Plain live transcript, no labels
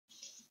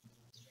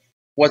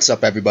What's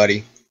up,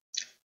 everybody?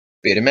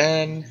 Beta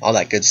Man, all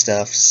that good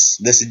stuff.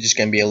 This is just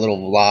gonna be a little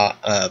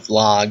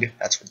vlog.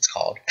 That's what it's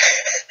called.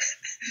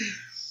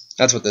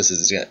 That's what this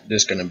is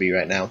just gonna be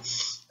right now.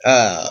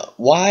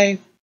 Why?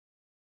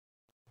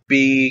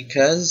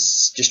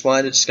 Because just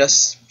wanted to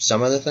discuss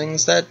some of the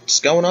things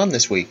that's going on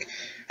this week.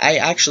 I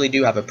actually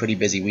do have a pretty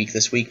busy week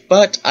this week,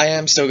 but I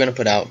am still gonna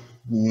put out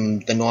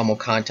the normal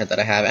content that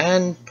I have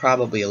and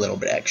probably a little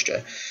bit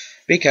extra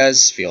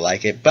because feel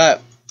like it.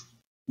 But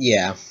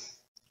yeah.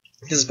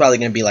 This is probably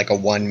going to be like a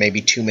 1,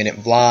 maybe 2-minute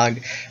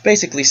vlog,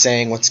 basically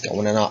saying what's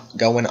going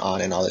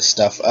on and all this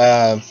stuff.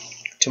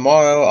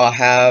 Tomorrow I'll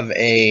have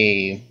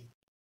a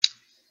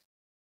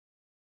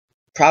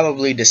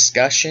probably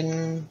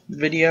discussion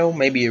video,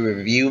 maybe a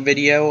review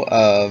video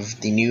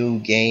of the new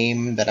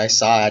game that I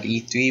saw at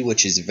E3,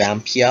 which is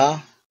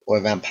Vampire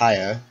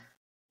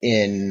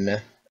in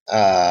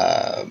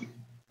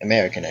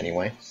American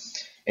anyway,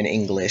 in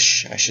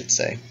English I should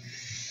say.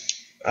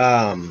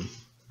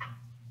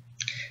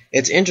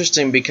 It's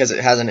interesting because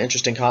it has an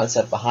interesting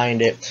concept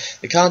behind it.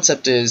 The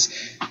concept is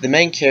the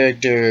main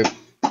character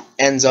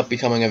ends up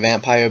becoming a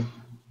vampire,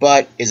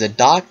 but is a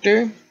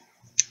doctor.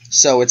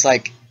 So it's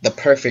like the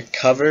perfect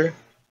cover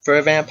for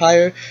a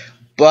vampire,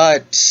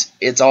 but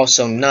it's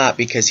also not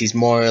because he's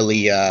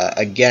morally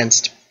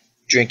against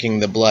drinking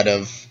the blood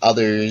of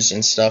others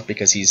and stuff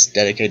because he's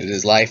dedicated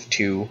his life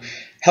to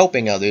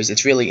helping others.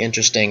 It's really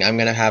interesting. I'm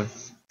going to have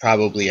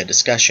probably a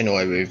discussion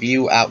or a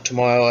review out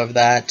tomorrow of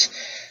that.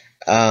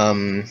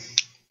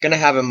 Gonna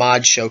have a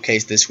mod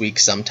showcase this week,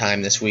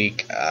 sometime this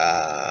week.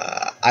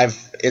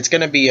 It's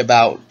gonna be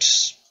about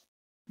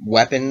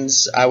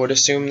weapons, I would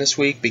assume, this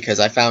week, because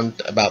I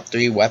found about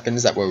 3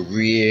 weapons that were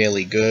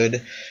really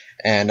good,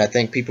 and I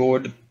think people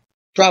would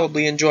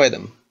probably enjoy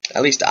them.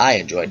 At least I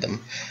enjoyed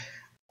them.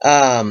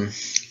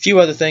 Few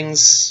other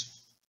things.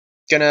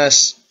 Gonna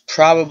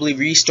probably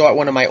restart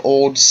one of my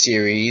old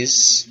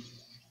series,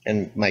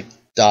 and my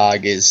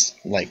dog is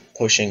like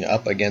pushing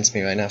up against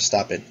me right now.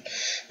 Stop it.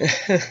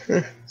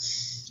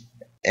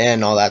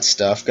 And all that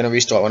stuff. Gonna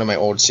restart one of my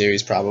old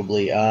series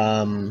probably,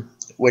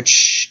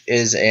 which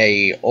is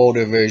a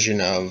older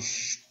version of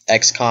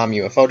XCOM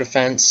UFO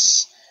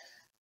Defense,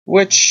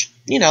 which,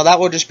 you know, that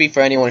will just be for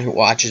anyone who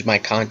watches my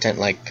content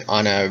like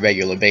on a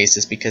regular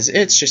basis, because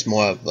it's just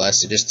more or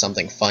less just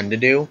something fun to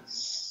do,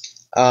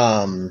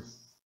 and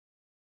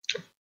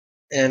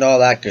all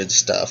that good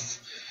stuff.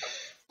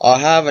 I'll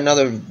have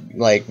another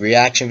like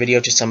reaction video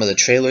to some of the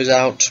trailers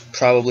out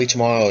probably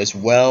tomorrow as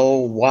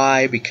well.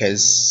 Why?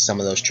 Because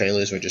some of those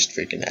trailers were just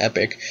freaking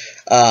epic.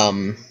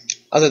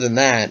 Other than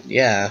that,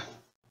 yeah.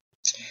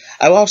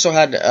 I also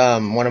had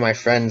one of my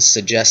friends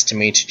suggest to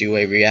me to do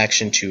a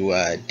reaction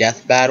to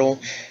Death Battle,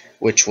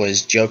 which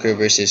was Joker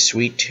versus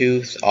Sweet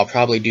Tooth. I'll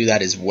probably do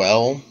that as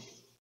well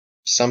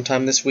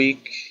sometime this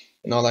week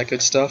and all that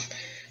good stuff.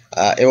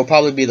 It will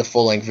probably be the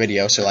full-length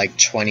video, so like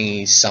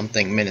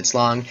 20-something minutes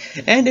long.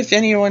 And if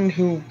anyone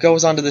who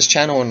goes onto this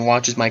channel and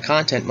watches my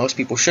content, most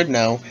people should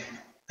know,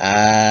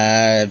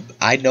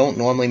 I don't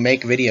normally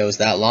make videos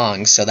that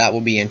long, so that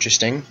will be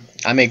interesting.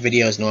 I make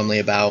videos normally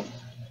about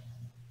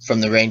from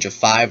the range of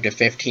 5 to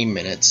 15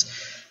 minutes,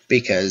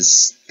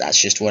 because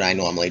that's just what I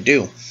normally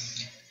do.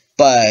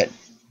 But,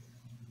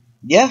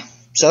 yeah,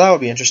 so that will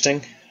be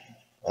interesting.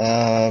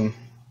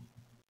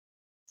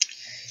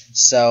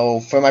 So,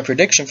 for my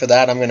prediction for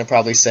that, I'm going to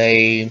probably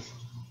say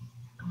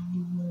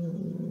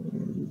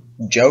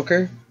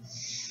Joker.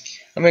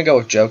 I'm going to go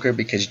with Joker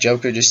because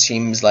Joker just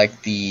seems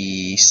like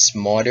the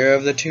smarter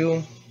of the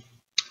two.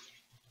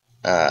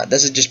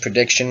 This is just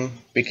prediction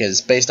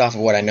because based off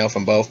of what I know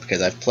from both,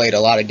 because I've played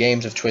a lot of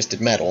games of Twisted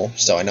Metal,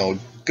 so I know a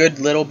good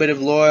little bit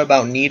of lore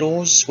about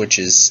Needles, which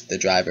is the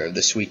driver of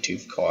the Sweet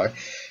Tooth car.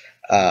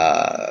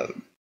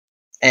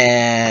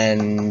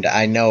 And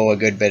I know a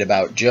good bit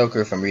about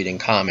Joker from reading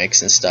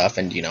comics and stuff,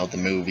 and, you know, the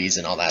movies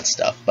and all that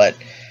stuff, but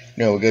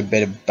know a good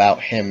bit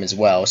about him as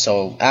well.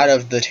 So out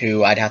of the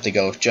two, I'd have to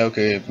go with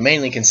Joker,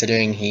 mainly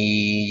considering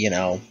he, you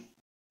know,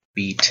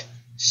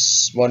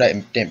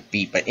 didn't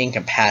beat, but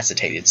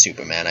incapacitated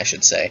Superman, I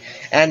should say,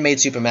 and made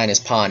Superman his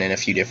pawn in a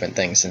few different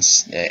things,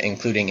 since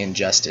including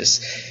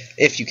Injustice,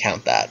 if you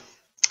count that.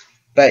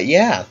 But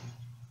yeah,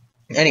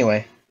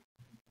 anyway,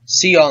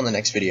 see y'all in the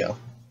next video.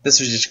 This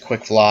was just a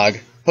quick vlog.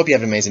 Hope you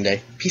have an amazing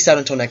day. Peace out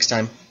until next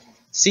time.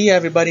 See ya,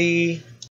 everybody.